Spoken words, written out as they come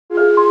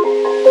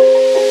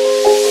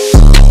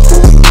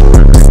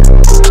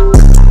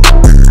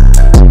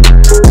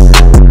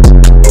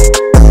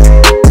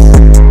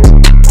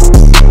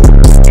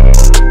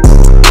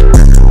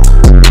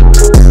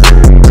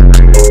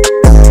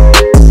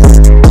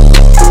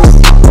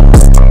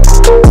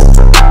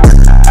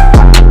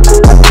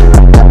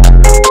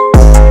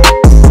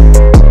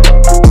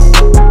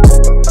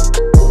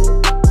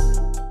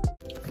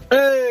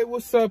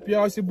up,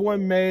 y'all? It's your boy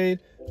Made.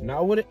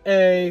 Not with an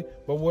A,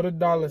 but with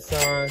a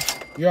 $sign.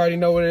 You already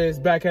know what it is.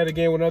 Back at it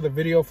again with another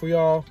video for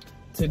y'all.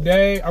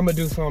 Today, I'm gonna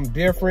do something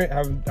different. I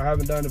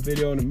haven't done a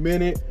video in a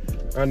minute.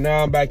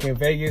 Now I'm back in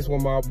Vegas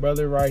with my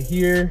brother right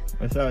here.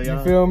 What's up, y'all?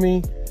 You feel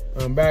me?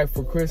 I'm back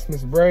for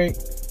Christmas break.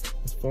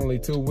 It's only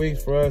 2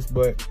 weeks for us,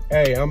 but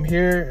hey, I'm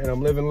here and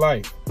I'm living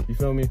life. You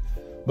feel me?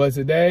 But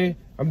today,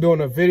 I'm doing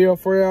a video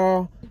for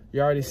y'all.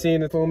 You already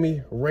seen it on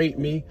me. Rate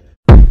me.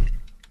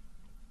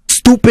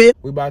 Stupid.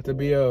 We about to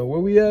be, where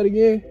we at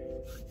again?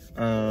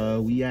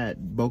 We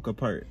at Boca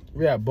Park.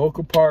 We at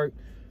Boca Park.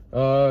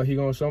 He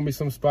gonna show me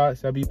some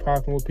spots that be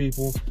popping with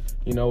people,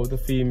 you know, with the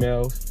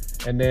females.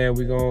 And then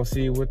we gonna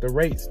see what the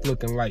rates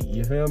looking like,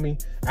 you feel me?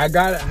 I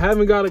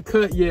haven't got a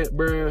cut yet,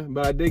 bruh,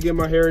 but I did get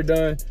my hair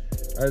done.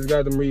 I just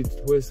got them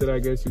retwisted, I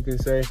guess you can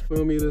say.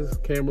 Feel me, this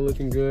camera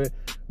looking good.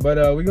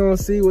 But we gonna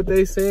see what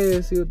they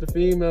saying, see what the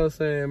females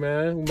saying,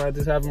 man. We might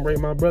just have them rate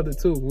my brother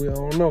too, we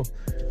don't know.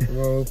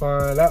 We're gonna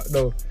find out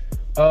though.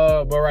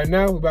 But right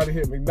now, we about to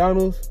hit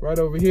McDonald's right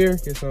over here,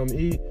 get something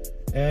to eat,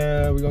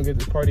 and we're gonna get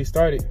this party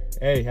started.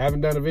 Hey, I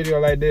haven't done a video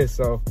like this,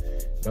 so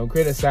don't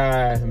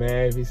criticize,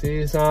 man. If you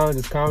see something,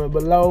 just comment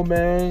below,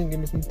 man. Give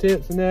me some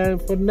tips and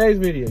that for the next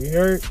video, you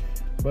heard?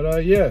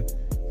 But yeah,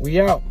 we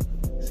out.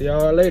 See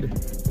y'all later.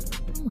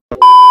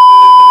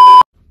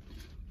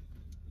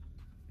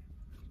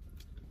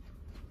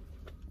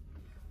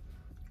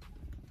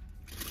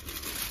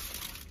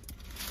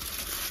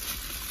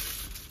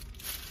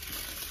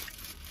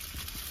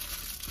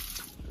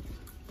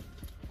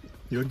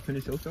 You already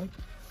finished your stuff?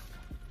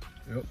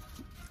 Yep.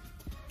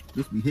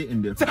 Just be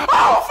hitting this.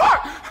 Oh,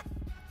 fuck!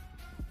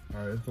 All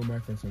right, let's go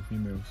back for some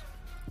females.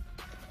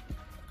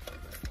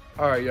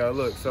 All right, y'all,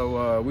 look,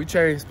 so we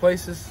changed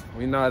places.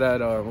 We not at,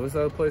 what's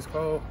that place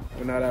called?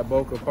 We're not at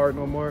Boca Park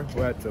no more.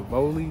 We're at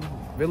Tivoli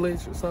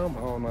Village or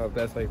something. I don't know if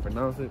that's how you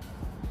pronounce it.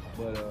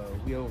 But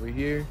we over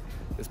here.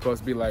 It's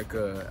supposed to be like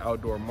an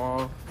outdoor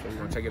mall. So we're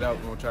gonna check it out.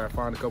 We're gonna try to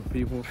find a couple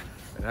people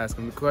and ask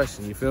them the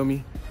question, you feel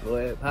me? Go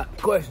ahead, hot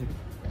question.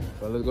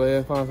 So let's go ahead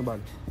and find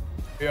somebody.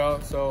 Y'all,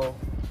 so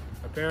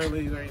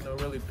apparently there ain't no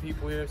really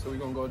people here, so we're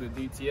gonna go to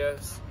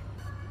DTS.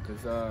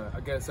 Cause I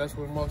guess that's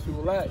where most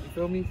people at, you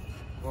feel me?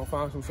 We're gonna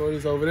find some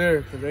shorties over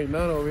there, cause there ain't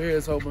none over here.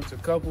 It's a whole bunch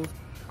of couples.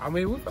 I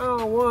mean, we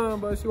found one,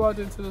 but she walked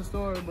into the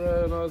store,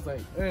 bro, and I was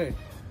like, hey,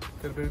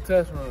 could've been a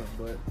test run,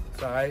 but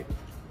it's all right.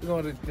 We're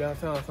going to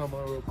downtown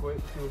somewhere real quick,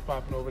 see what's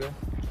popping over there.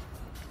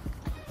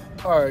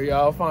 All right,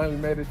 y'all, finally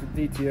made it to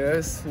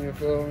DTS, you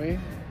feel me?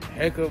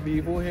 Heck of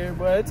people here,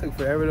 but it took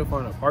forever to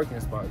find a parking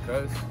spot,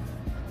 cuz.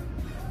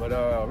 But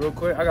real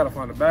quick, I gotta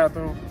find a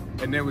bathroom,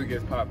 and then we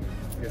get popping.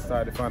 Get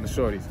started to find the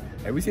shorties.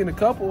 And we seen a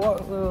couple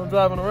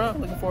driving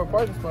around looking for a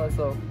parking spot,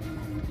 so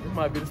it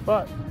might be the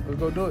spot. Let's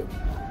go do it.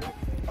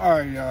 All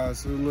right, y'all,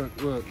 so look,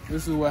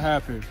 this is what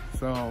happened.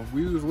 So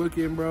we was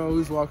looking, bro, we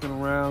was walking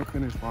around,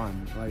 couldn't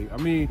find it. Like, I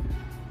mean,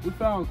 we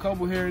found a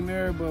couple here and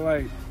there, but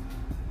like,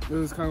 it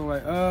was kind of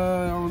like,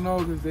 I don't know,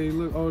 because they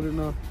look old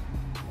enough.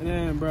 And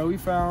then, bro, we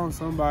found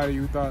somebody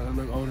we thought that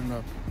looked old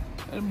enough.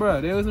 And, bro,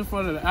 they was in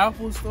front of the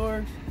Apple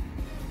store.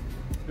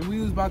 And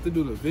we was about to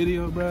do the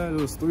video, bro.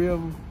 There was 3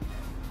 of them.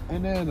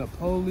 And then the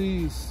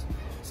police,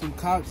 some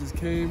cops just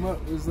came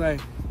up. It was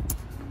like,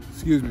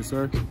 excuse me,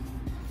 sir.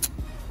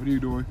 What are you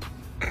doing?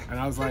 And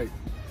I was like,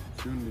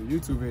 shooting a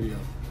YouTube video.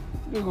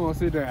 They were gonna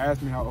sit there and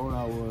ask me how old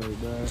I was,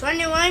 bro.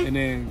 21. And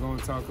then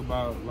gonna talk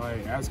about,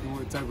 like, asking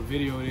what type of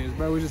video it is.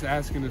 Bro, we're just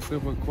asking a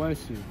simple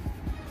question.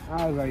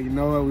 I was like, you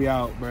know what, we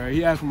out, bro.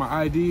 He asked for my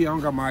ID. I don't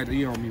got my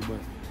ID on me, but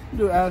he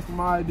just asked for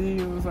my ID.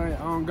 It was like,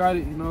 I don't got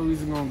it. You know, we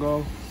just gonna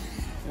go.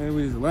 And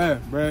we just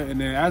left, bro.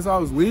 And then as I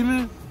was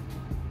leaving,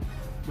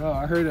 bro,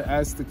 I heard it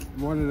ask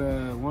one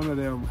of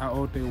them how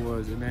old they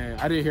was. And then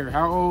I didn't hear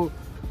how old,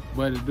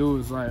 but the dude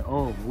was like,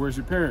 oh, where's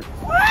your parents?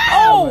 Oh!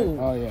 Like,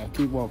 oh, yeah,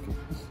 keep walking.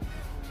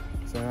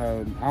 So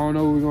I don't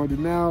know what we're gonna do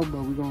now,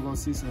 but we're gonna go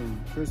see some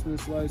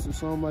Christmas lights or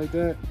something like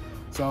that.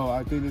 So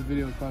I think this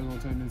video is probably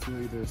gonna turn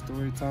into either a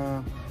story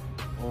time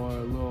or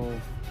a little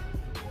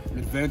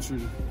adventure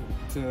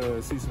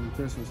to see some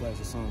Christmas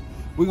lights or something.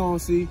 We're gonna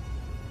see,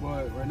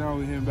 but right now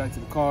we're heading back to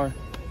the car.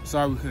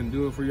 Sorry we couldn't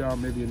do it for y'all,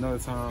 maybe another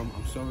time.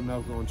 I'm sure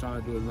enough gonna try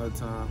to do it another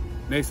time.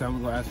 Next time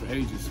we're gonna ask for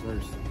ages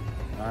first.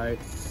 All right,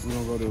 we're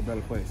gonna go to a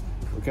better place.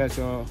 We'll catch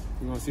y'all.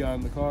 We're gonna see y'all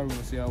in the car. We're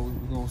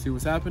gonna see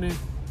what's happening.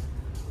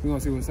 We're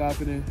gonna see what's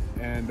happening,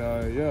 and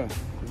yeah,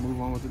 we'll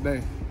move on with the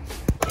day.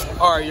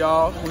 All right,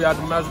 y'all, we at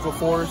the Magical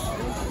Forest.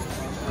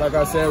 Like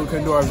I said, we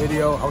couldn't do our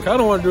video. I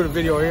kind of want to do the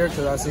video here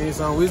because I seen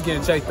something. We was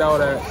getting checked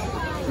out at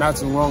not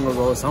too long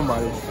ago with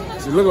somebody.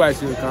 She looked like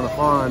she was kind of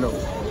fine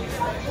though.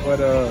 But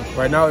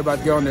right now we're about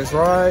to get on this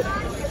ride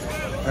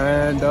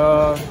and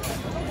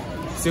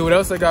see what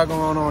else they got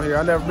going on here.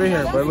 I've never been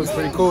here, but it looks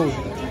pretty cool.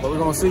 But we're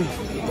gonna see.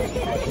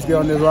 Let's get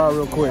on this ride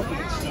real quick.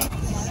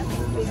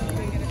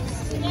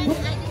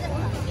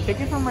 Take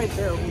it from right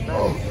there.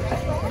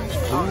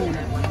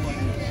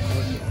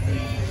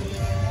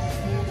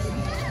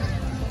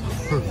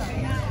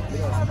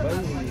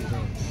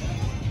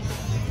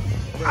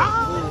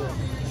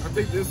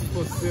 think this is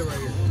supposed to sit right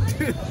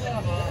here.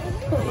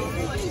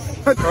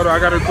 Hold on, I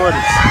gotta record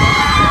it.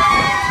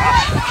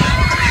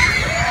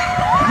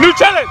 New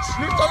challenge!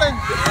 New challenge!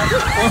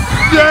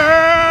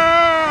 Yeah!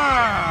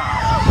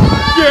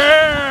 Yeah!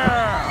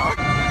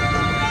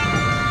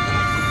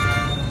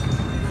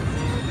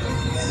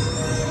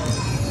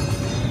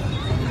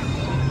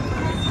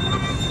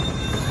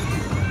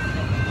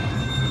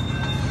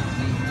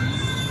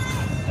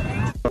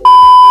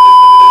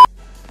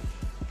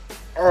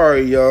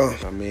 Alright, y'all.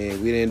 I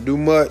mean, we didn't do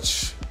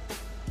much,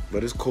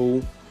 but it's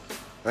cool.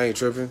 I ain't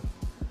tripping.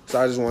 So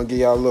I just want to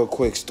give y'all a little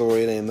quick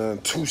story. It ain't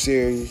nothing too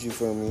serious, you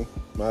feel me?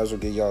 Might as well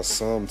give y'all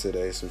some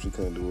today since we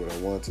couldn't do what I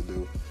wanted to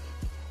do.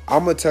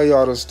 I'm going to tell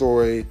y'all the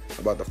story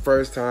about the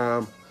first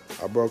time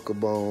I broke a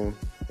bone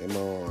in my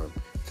arm.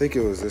 I think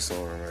it was this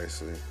arm,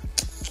 actually.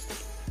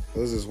 It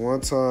was this one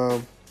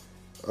time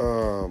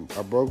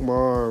I broke my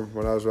arm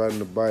when I was riding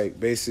the bike.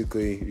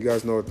 Basically, you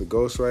guys know what the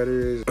Ghost Rider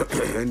is?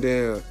 And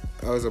then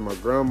I was at my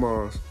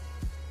grandma's.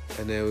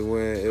 And then we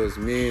went, it was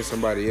me and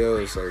somebody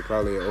else, like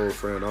probably an old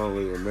friend, I don't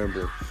really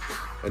remember.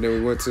 And then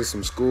we went to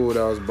some school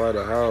that was by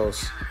the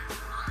house,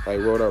 like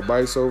rode our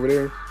bikes over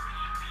there.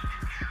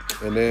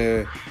 And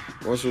then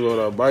once we rode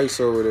our bikes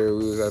over there,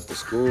 we was at the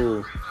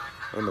school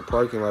in the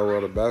parking lot where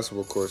all the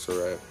basketball courts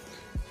are at.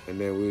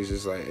 And then we was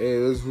just like, hey,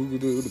 who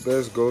could do the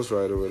best Ghost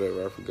Rider or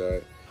whatever, I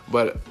forgot.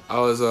 But I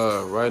was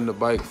riding the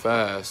bike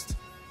fast,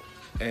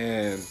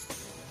 and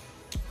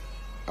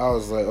I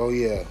was like, oh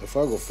yeah, if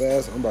I go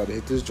fast, I'm about to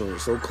hit this joint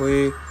so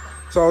clean.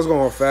 So I was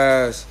going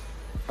fast,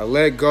 I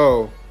let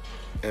go,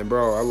 and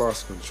bro, I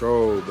lost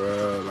control,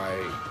 bro.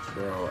 Like,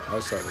 bro, I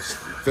started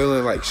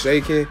feeling like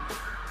shaking,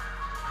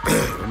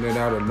 and then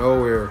out of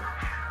nowhere,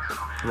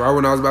 right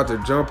when I was about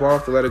to jump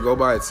off to let it go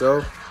by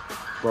itself,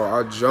 bro,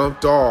 I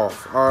jumped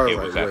off. It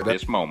was at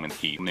this moment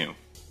he knew.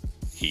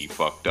 He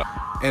fucked up.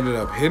 Ended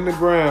up hitting the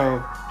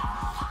ground.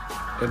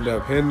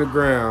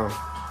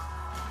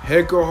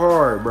 Heckle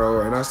hard,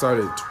 bro, and I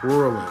started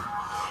twirling.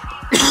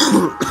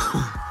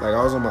 Like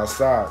I was on my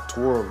side,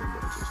 twirling,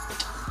 bro.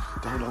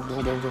 Just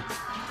don't.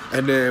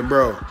 And then,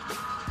 bro,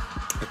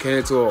 I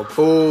came to a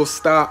full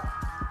stop.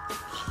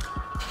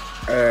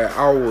 And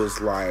I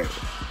was like,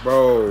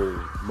 bro,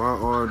 my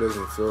arm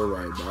doesn't feel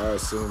right, but I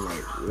assume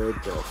like,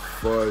 what the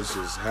fudge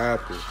just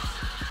happened?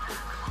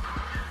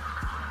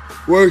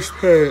 Worst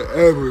pain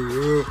ever,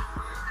 yo.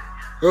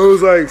 It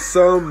was like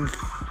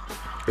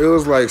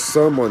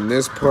some on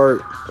this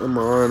part of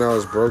my arm that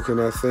was broken,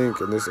 I think,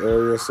 in this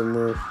area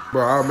somewhere.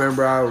 Bro, I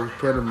remember I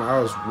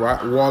was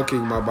walking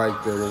my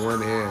bike there with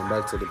one hand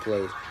back to the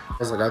place. I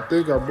was like, I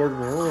think I broke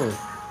my arm.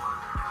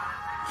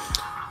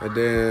 And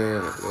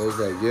then it was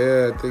like,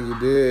 yeah, I think you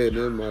did.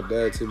 And then my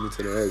dad took me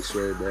to the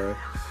x-ray, bro.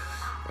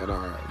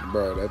 And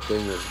bro, that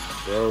thing was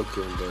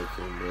broken,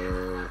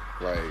 bro.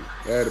 Like,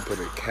 I had to put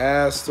a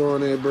cast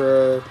on it,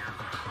 bro.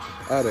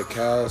 I had a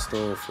cast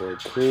on for a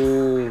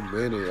cool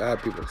minute. I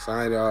had people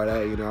sign all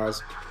that, you know. I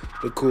was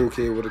the cool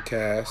kid with a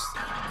cast.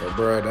 But,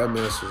 bro, that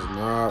mess was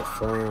not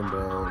fun,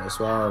 bro. That's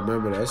why I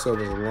remember that. That stuff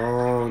was a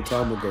long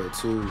time ago,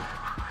 too.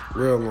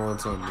 Real long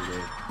time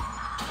ago.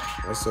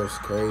 That stuff's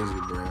crazy,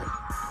 bro.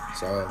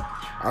 So,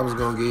 I was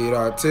going to give you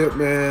that tip,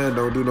 man.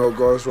 Don't do no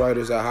Ghost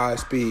Riders at high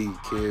speed,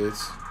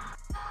 kids.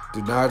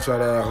 Do not try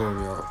that at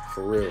home, y'all.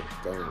 For real.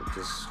 Don't.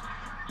 Just,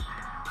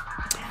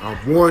 I'm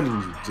warning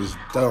you. Just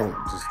don't.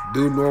 Just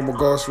do normal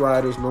Ghost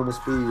Riders, normal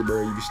speed,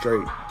 bro. You be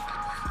straight.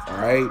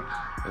 Alright?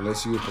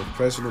 Unless you're a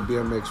professional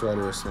BMX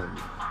rider or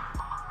something.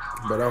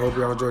 But I hope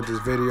y'all enjoyed this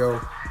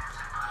video.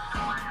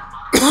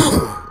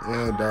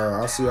 And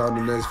I'll see y'all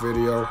in the next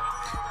video.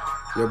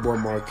 Your boy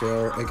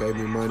Marquell, aka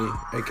M.E.Money,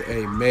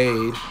 aka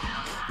Made.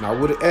 Not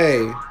with an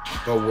A,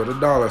 but with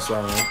a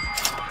 $sign.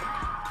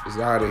 It's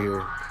out of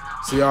here.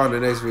 See y'all in the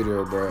next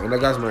video, bro. And I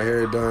got my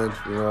hair done,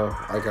 you know,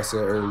 like I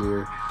said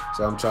earlier.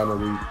 So I'm trying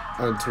to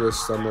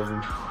untwist some of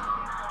them.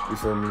 You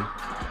feel me?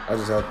 I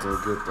just have to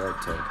get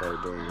that top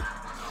part done.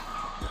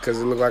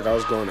 Because it looked like I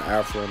was going to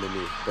Afro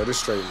underneath. But it's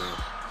straight now.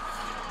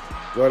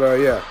 But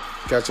yeah,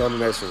 catch y'all on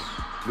the next one.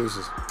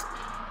 Deuces.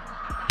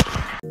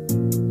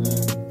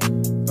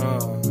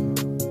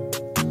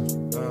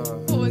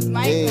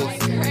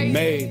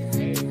 Made.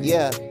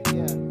 Yeah.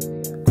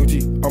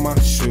 Gucci on my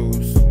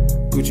shoes.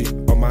 Gucci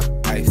on my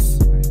ice.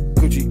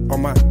 Gucci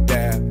on my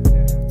dab.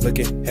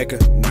 Looking hecka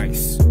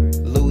nice.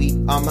 Louis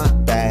on my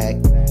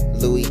bag.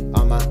 Louis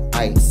on my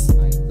ice.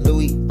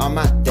 Louis on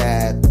my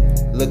dab.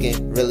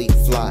 Looking really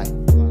fly.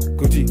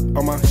 Gucci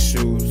on my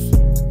shoes.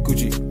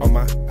 Gucci on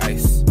my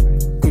ice.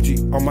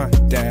 Gucci on my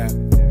dab.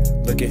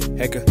 Looking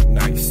hecka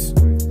nice.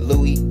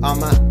 Louis on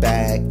my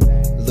bag.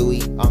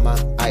 Louis on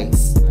my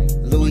ice.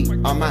 Louis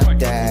on my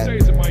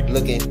dab.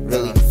 Looking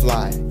really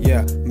fly.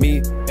 Yeah,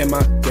 me and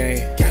my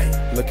gang.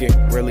 Looking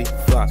really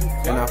fly.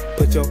 And I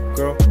put your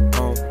girl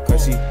on,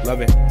 cause she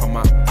love it on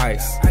my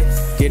ice.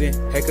 Getting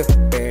hecka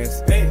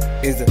bands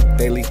is a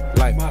daily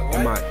life.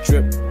 And my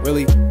drip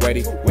really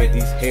ready with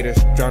these haters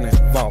drowning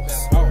vaults.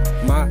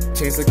 My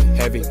chains looking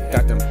heavy,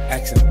 got them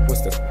asking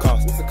what's the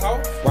cost.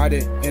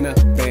 Riding in a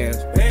van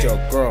with your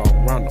girl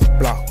around the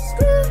block.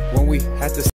 When we had to